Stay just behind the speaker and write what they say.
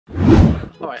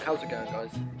Alright, how's it going, guys?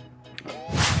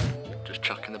 Just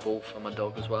chucking the ball for my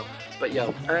dog as well. But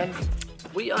yeah,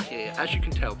 we are here, as you can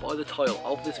tell by the title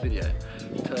of this video,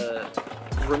 to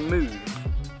remove...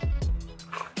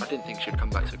 I didn't think she'd come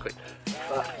back so quick,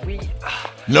 but we...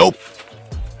 Nope!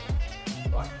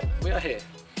 Right, we are here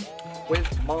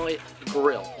with my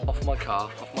grill off my car,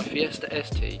 off my Fiesta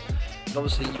ST, and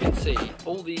obviously you can see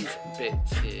all these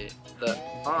bits here that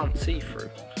aren't see-through.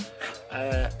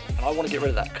 And I want to get rid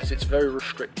of that because it's very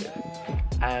restrictive.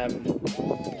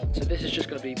 So this is just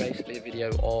going to be basically a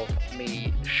video of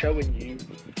me showing you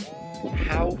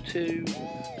how to,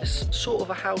 sort of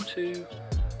a how-to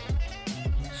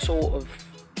sort of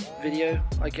video,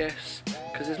 I guess,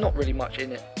 because there's not really much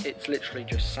in it. It's literally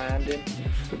just sanding.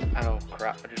 Oh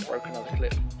crap, I just broke another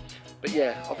clip. But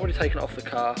yeah, I've already taken it off the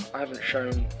car. I haven't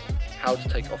shown how to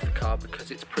take it off the car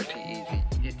because it's pretty easy.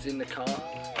 It's in the car,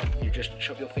 you just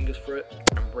shove your fingers through it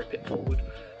and rip it forward.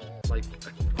 Like,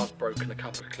 I've broken a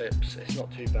couple of clips, it's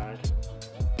not too bad,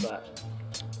 but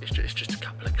it's just a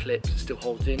couple of clips, it still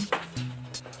holds in.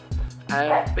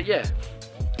 But yeah,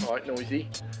 alright, noisy.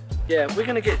 Yeah, we're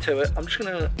gonna get to it. I'm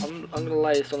gonna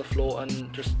lay this on the floor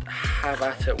and just have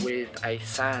at it with a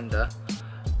sander.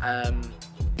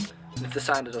 If the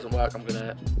sander doesn't work, I'm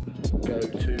gonna go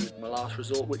to my last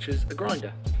resort, which is a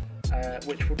grinder,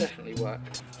 which will definitely work.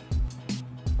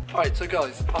 Alright, so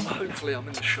guys, hopefully I'm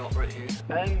in the shot right here.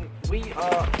 We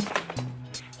are...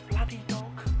 Bloody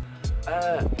dog.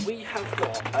 We have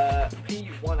got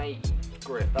P180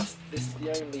 grip. This is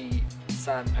the only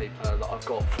sandpaper that I've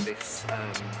got for this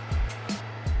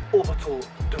orbital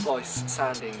device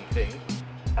sanding thing.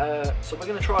 So we're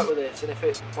going to try it with this, and if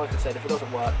it, like I said, if it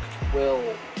doesn't work, we'll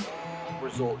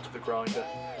resort to the grinder.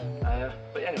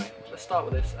 But anyway, let's start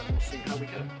with this and we'll see how we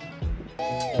go.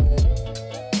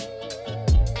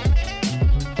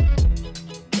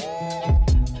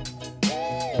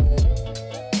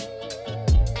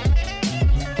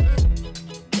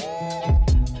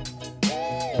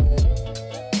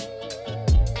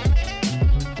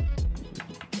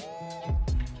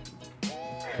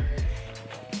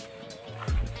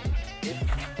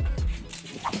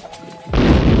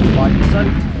 So,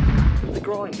 the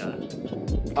grinder,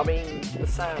 I mean the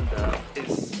sander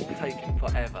is taking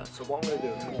forever, so what I'm going to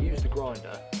do is I'm going to use the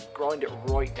grinder, grind it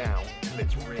right down till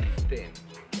it's really thin,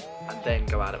 and then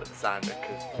go at it with the sander,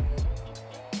 because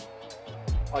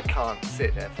I can't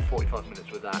sit there for 45 minutes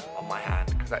with that on my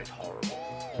hand, because that is horrible.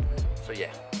 So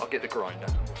yeah, I'll get the grinder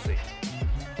and we'll see.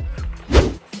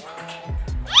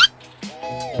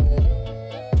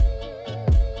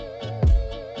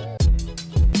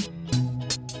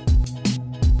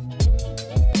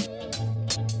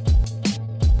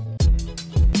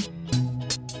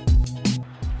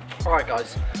 Alright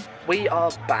guys, we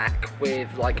are back with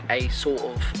like a sort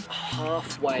of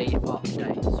halfway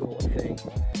update sort of thing.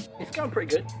 It's going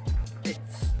pretty good.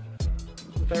 It's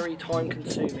very time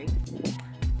consuming.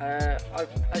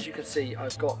 As you can see,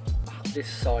 I've got this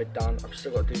side done. I've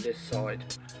still got to do this side.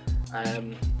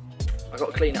 I've got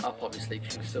to clean it up obviously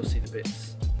because you can still see the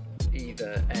bits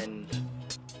either end.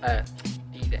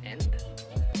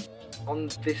 On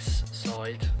this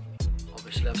side,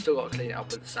 obviously I've still got to clean it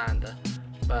up with the sander.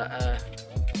 But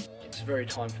it's very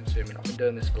time consuming. I've been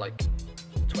doing this for like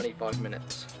 25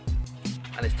 minutes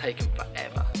and it's taken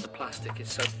forever. The plastic is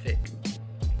so thick.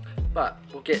 But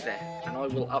we'll get there and I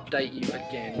will update you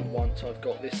again once I've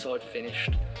got this side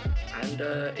finished and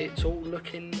it's all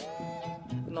looking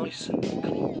nice and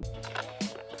clean.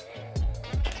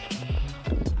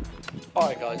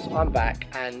 Alright guys, I'm back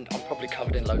and I'm probably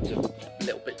covered in loads of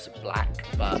little bits of black,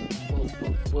 but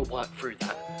we'll work through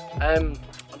that. I'm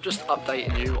just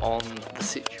updating you on the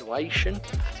situation.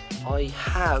 I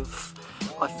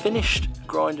finished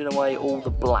grinding away all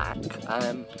the black.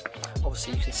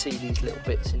 Obviously you can see these little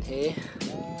bits in here,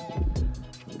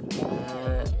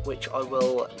 which I'm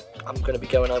going to be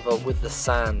going over with the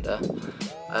sander.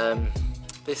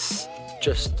 This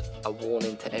just a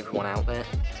warning to everyone out there.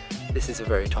 This is a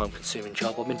very time consuming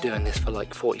job. I've been doing this for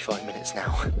like 45 minutes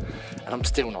now and I'm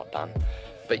still not done.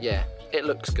 But yeah, it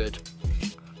looks good.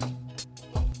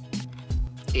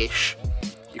 Ish.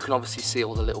 You can obviously see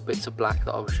all the little bits of black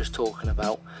that I was just talking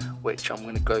about, which I'm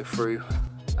going to go through,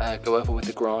 go over with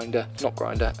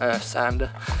the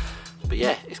sander. But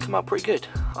yeah, it's come out pretty good.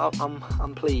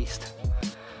 I'm pleased.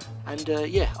 And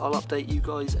yeah, I'll update you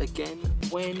guys again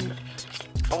when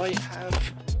I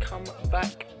have come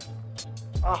back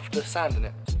after sanding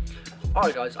it.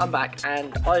 Alright guys, I'm back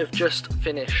and I've just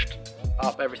finished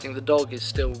up everything. The dog is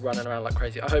still running around like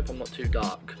crazy. I hope I'm not too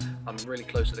dark. I'm really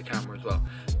close to the camera as well.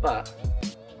 But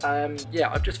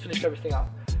yeah, I've just finished everything up.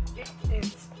 It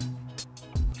is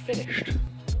finished.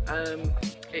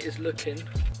 It is looking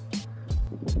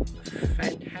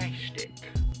fantastic,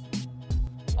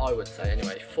 I would say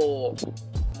anyway, for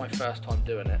my first time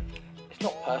doing it. It's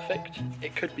not perfect,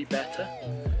 it could be better,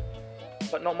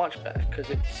 but not much better, because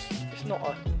it's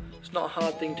not a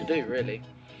hard thing to do really.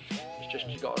 It's just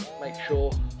you got to make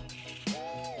sure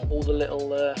all the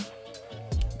little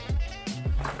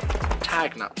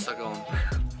tag nuts are gone.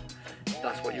 If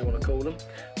that's what you want to call them.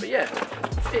 But yeah,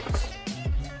 it's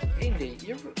Indy,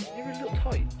 you're a little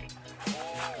tight.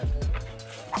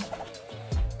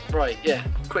 Right, yeah,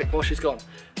 quick while she's gone.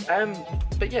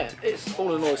 But yeah, it's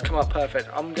all in all, it's come out perfect.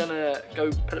 I'm gonna go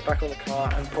put it back on the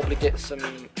car and probably get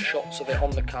some shots of it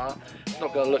on the car. It's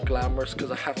not gonna look glamorous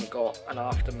because I haven't got an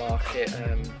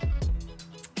aftermarket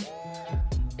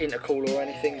intercooler or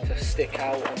anything to stick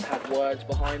out and have words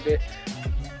behind it.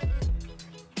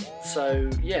 So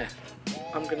yeah,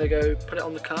 I'm gonna go put it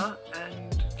on the car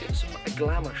and get some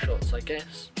glamour shots, I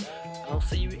guess. And I'll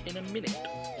see you in a minute.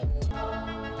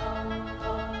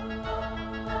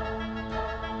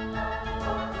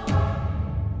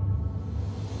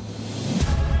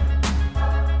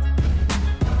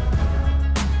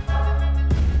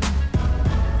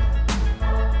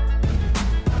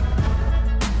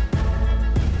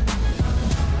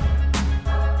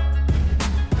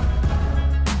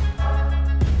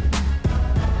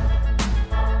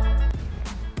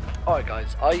 Alright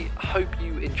guys, I hope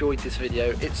you enjoyed this video.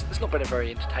 It's not been a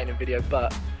very entertaining video,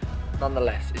 but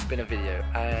nonetheless it's been a video,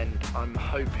 and I'm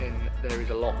hoping there is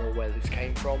a lot more where this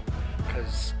came from,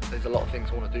 because there's a lot of things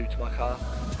I want to do to my car.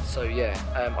 So yeah,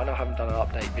 I know I haven't done an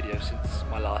update video since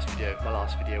my last video. My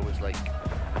last video was like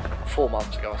 4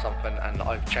 months ago or something, and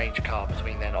I've changed car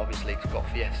between then, obviously, because I've got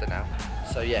Fiesta now.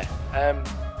 So yeah,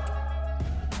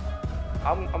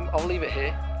 I'll leave it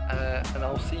here. And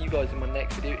I'll see you guys in my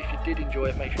next video. If you did enjoy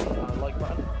it, make sure you hit the like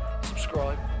button,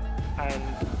 subscribe, and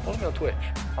follow me on Twitch.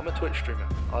 I'm a Twitch streamer.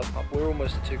 We're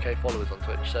almost at 2k followers on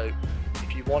Twitch, so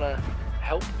if you want to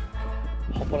help,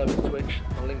 hop on over to Twitch.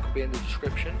 The link will be in the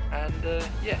description, and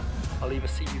yeah, I'll either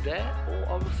see you there or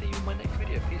I will see you in my next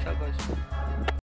video. Peace out guys.